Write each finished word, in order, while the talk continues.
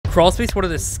Crawlspace is one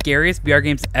of the scariest VR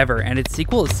games ever, and its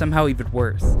sequel is somehow even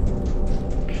worse.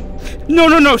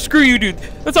 No, screw you, dude.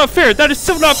 That's not fair. That is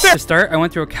so not fair. To start, I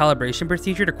went through a calibration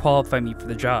procedure to qualify me for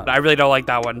the job. I really don't like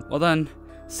that one. Well done.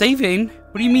 Saving?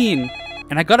 What do you mean?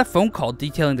 And I got a phone call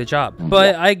detailing the job,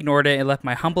 but I ignored it and left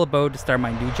my humble abode to start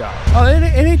my new job. Oh, it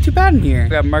ain't too bad in here. We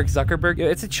got Mark Zuckerberg.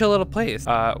 It's a chill little place.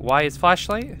 Y is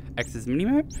flashlight. X is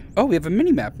minimap. Oh, we have a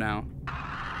minimap now.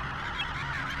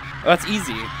 Oh, that's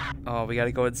easy. Oh, we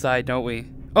gotta go inside, don't we?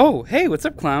 Oh, hey, what's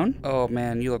up, clown? Oh,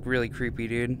 man, you look really creepy,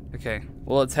 dude. Okay,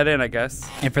 well, let's head in, I guess.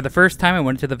 And for the first time, I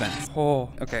went into the vents.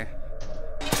 Oh, okay.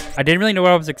 I didn't really know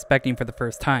what I was expecting for the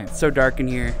first time. It's so dark in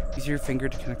here. Use your finger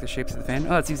to connect the shapes of the fan. Oh,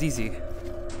 that seems easy.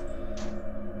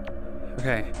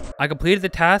 Okay. I completed the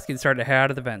task and started to head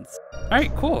out of the vents. All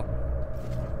right, cool.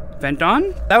 Vent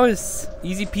on? That was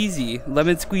easy peasy,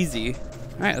 lemon squeezy.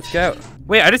 All right, let's go.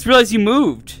 Wait, I just realized you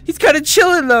moved. He's kind of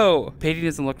chilling though. Painting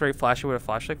doesn't look right. Flash it with a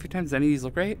flashlight a few times. Does any of these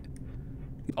look right?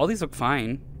 All these look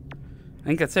fine. I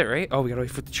think that's it, right? Oh, we gotta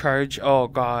wait for the charge. Oh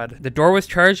God. The door was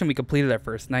charged and we completed our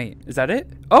first night. Is that it?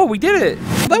 Oh, we did it.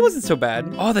 Well, that wasn't so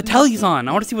bad. Oh, the telly's on.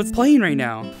 I want to see what's playing right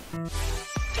now.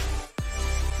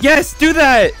 Yes, do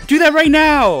that. Do that right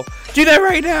now. Do that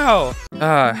right now.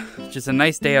 Just a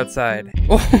nice day outside.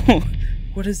 Oh.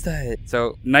 What is that?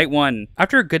 So, night one.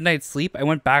 After a good night's sleep, I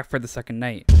went back for the second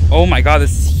night. Oh my God,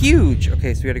 this is huge.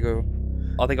 Okay, so we gotta go.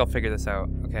 I think I'll figure this out.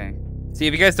 Okay. See,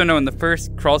 if you guys don't know, in the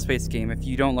first Crawlspace game, if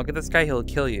you don't look at this guy, he'll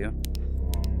kill you.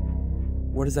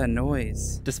 What is that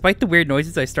noise? Despite the weird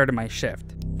noises, I started my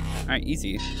shift. All right,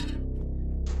 easy.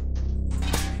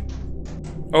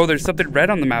 Oh, there's something red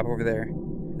on the map over there.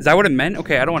 Is that what it meant?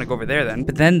 Okay, I don't want to go over there then.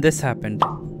 But then this happened.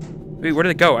 Wait, where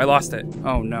did it go? I lost it.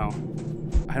 Oh no.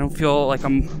 I don't feel like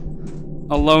I'm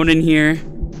alone in here.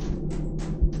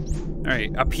 All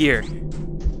right, up here.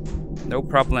 No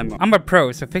problem. I'm a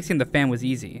pro, so fixing the fan was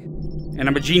easy. And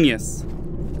I'm a genius.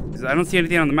 'Cause I don't see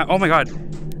anything on the map. Oh my God.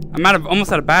 I'm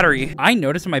almost out of battery. I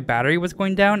noticed when my battery was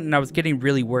going down and I was getting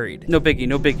really worried. No biggie,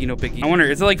 no biggie, no biggie. I wonder,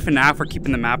 is it like FNAF where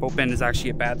keeping the map open is actually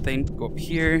a bad thing? Go up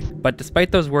here. But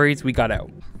despite those worries, we got out.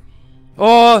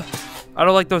 Oh, I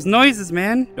don't like those noises,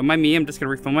 man. Don't mind me, I'm just gonna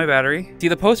refill my battery. See,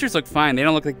 the posters look fine. They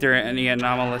don't look like there are any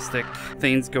anomalistic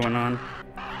things going on.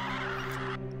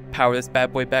 Power this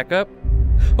bad boy back up.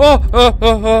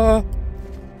 Oh.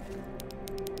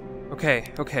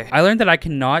 Okay. I learned that I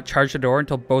cannot charge the door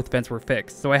until both vents were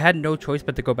fixed, so I had no choice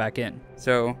but to go back in.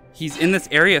 So he's in this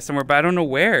area somewhere, but I don't know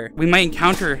where. We might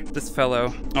encounter this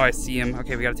fellow. Oh, I see him.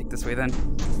 Okay, we gotta take this way then.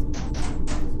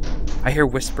 I hear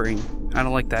whispering. I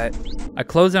don't like that. I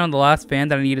closed in on the last fan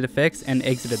that I needed to fix and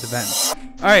exited the vents.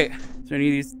 All right, so any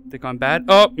of these that gone bad?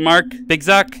 Oh, Mark, Big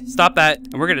Zuck, stop that.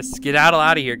 And we're gonna skedaddle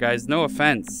out of here, guys. No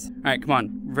offense. All right, come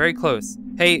on, we're very close.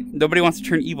 Hey, nobody wants to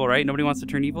turn evil, right? Nobody wants to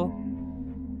turn evil?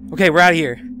 Okay, we're out of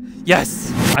here.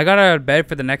 Yes. I got out of bed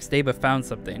for the next day, but found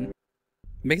something. It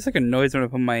makes like a noise when I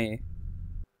put my...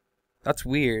 That's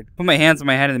weird. Put my hands on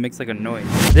my head and it makes like a noise.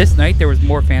 This night, there was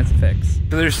more fans to fix.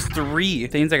 So there's 3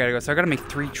 things I gotta go. So I gotta make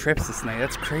 3 trips this night.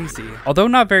 That's crazy. Although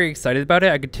not very excited about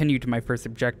it, I continued to my first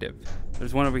objective.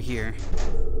 There's one over here.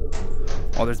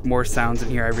 Oh, there's more sounds in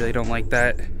here. I really don't like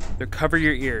that. So cover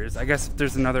your ears. I guess if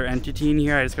there's another entity in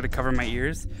here, I just gotta cover my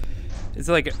ears. Is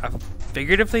it like a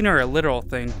figurative thing or a literal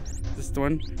thing? This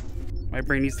one? My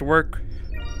brain needs to work.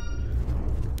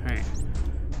 All right.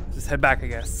 Just head back, I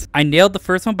guess. I nailed the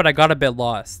first one, but I got a bit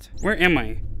lost. Where am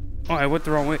I? Oh, I went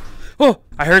the wrong way. Oh,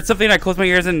 I heard something. I closed my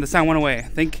ears and the sound went away. I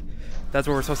think that's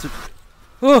what we're supposed to...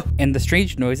 Oh! And the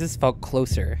strange noises felt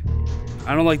closer.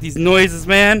 I don't like these noises,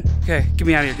 man. Okay, get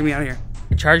me out of here. Get me out of here.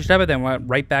 I charged up and then went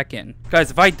right back in.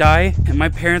 Guys, if I die and my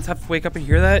parents have to wake up and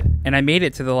hear that... And I made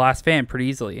it to the last fan pretty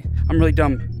easily. I'm really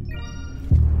dumb.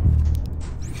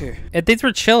 Okay. And things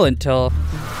were chill until...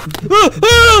 I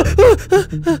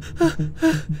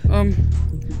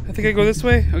think I go this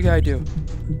way? Oh yeah, I do.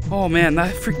 Oh man,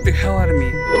 that freaked the hell out of me.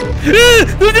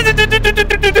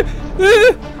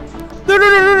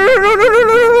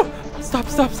 No. Stop,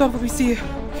 let me see.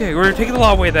 Okay, we're taking the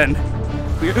long way then.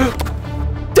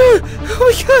 Dude, oh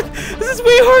my God, this is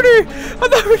way harder. I'm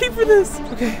not ready for this.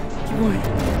 Okay, keep going.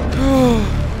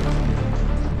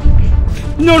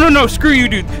 No, screw you,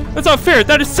 dude. That's not fair.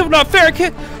 That is so not fair. I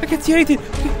can't see anything.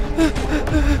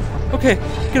 Okay,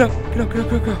 get up.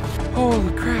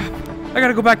 Holy crap. I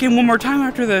gotta go back in one more time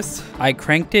after this. I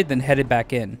cranked it, then headed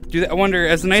back in. Dude, I wonder,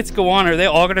 as the nights go on, are they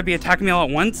all gonna be attacking me all at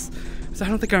once? Because I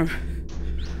don't think I'm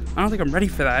ready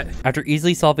for that. After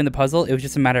easily solving the puzzle, it was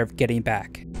just a matter of getting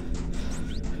back.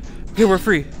 Okay, we're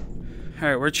free. All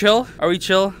right, we're chill. Are we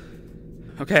chill?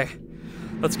 Okay,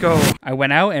 let's go. I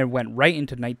went out and went right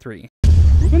into night 3.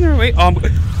 We're going the right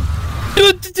way.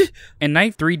 And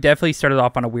night 3 definitely started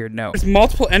off on a weird note. There's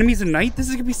multiple enemies in night? This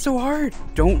is gonna be so hard.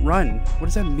 Don't run. What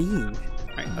does that mean?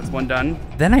 All right, that's one done.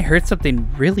 Then I heard something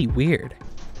really weird.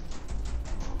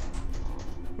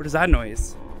 What is that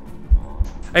noise?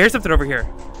 I hear something over here.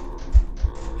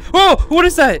 Oh, what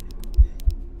is that?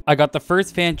 I got the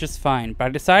first fan just fine, but I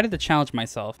decided to challenge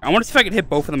myself. I want to see if I can hit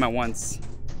both of them at once.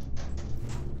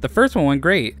 The first one went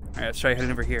great. All right, let's try heading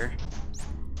over here.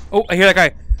 Oh, I hear that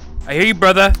guy. I hear you,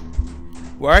 brother.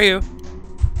 Where are you?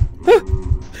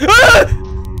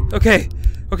 Ah! Okay,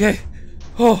 okay.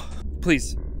 Oh,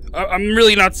 please. I'm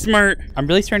really not smart. I'm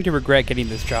really starting to regret getting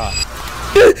this job.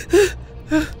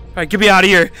 All right, get me out of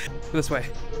here. Go this way.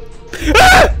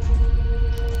 Ah!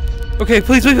 Okay,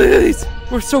 please, please, please.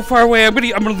 We're so far away. I'm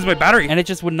gonna lose my battery. And it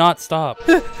just would not stop.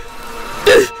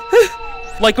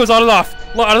 Light goes on and off.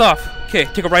 On and off. Okay,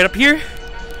 take a right up here.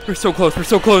 We're so close. We're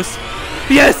so close.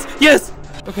 Yes, yes.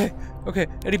 Okay, okay.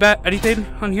 Anything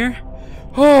on here?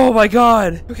 Oh my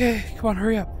God. Okay, come on,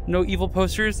 hurry up. No evil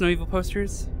posters. No evil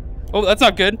posters. Oh, that's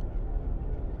not good.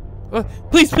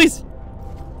 Please, please.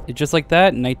 It's just like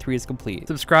that, night 3 is complete.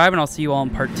 Subscribe and I'll see you all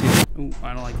in part 2. Oh,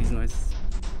 I don't like these noises.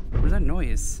 What is that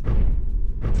noise?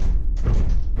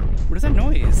 What is that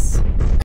noise?